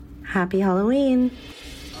Happy Halloween!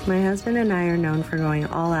 My husband and I are known for going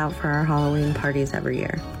all out for our Halloween parties every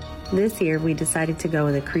year. This year, we decided to go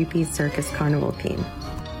with a creepy circus carnival theme.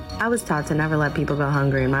 I was taught to never let people go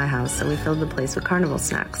hungry in my house, so we filled the place with carnival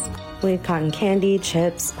snacks. We had cotton candy,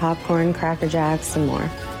 chips, popcorn, Cracker Jacks, and more.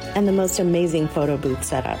 And the most amazing photo booth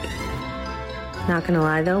set up. Not gonna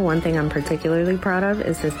lie though, one thing I'm particularly proud of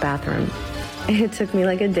is this bathroom. It took me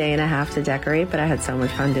like a day and a half to decorate, but I had so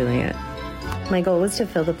much fun doing it. My goal was to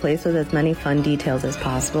fill the place with as many fun details as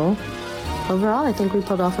possible. Overall, I think we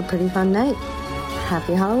pulled off a pretty fun night.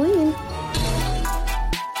 Happy Halloween!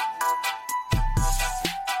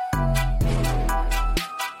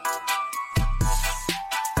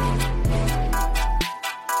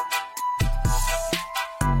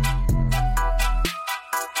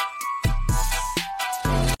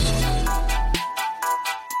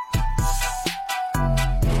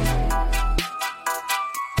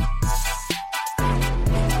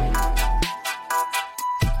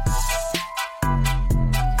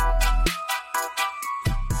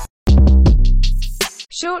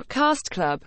 Short Cast Club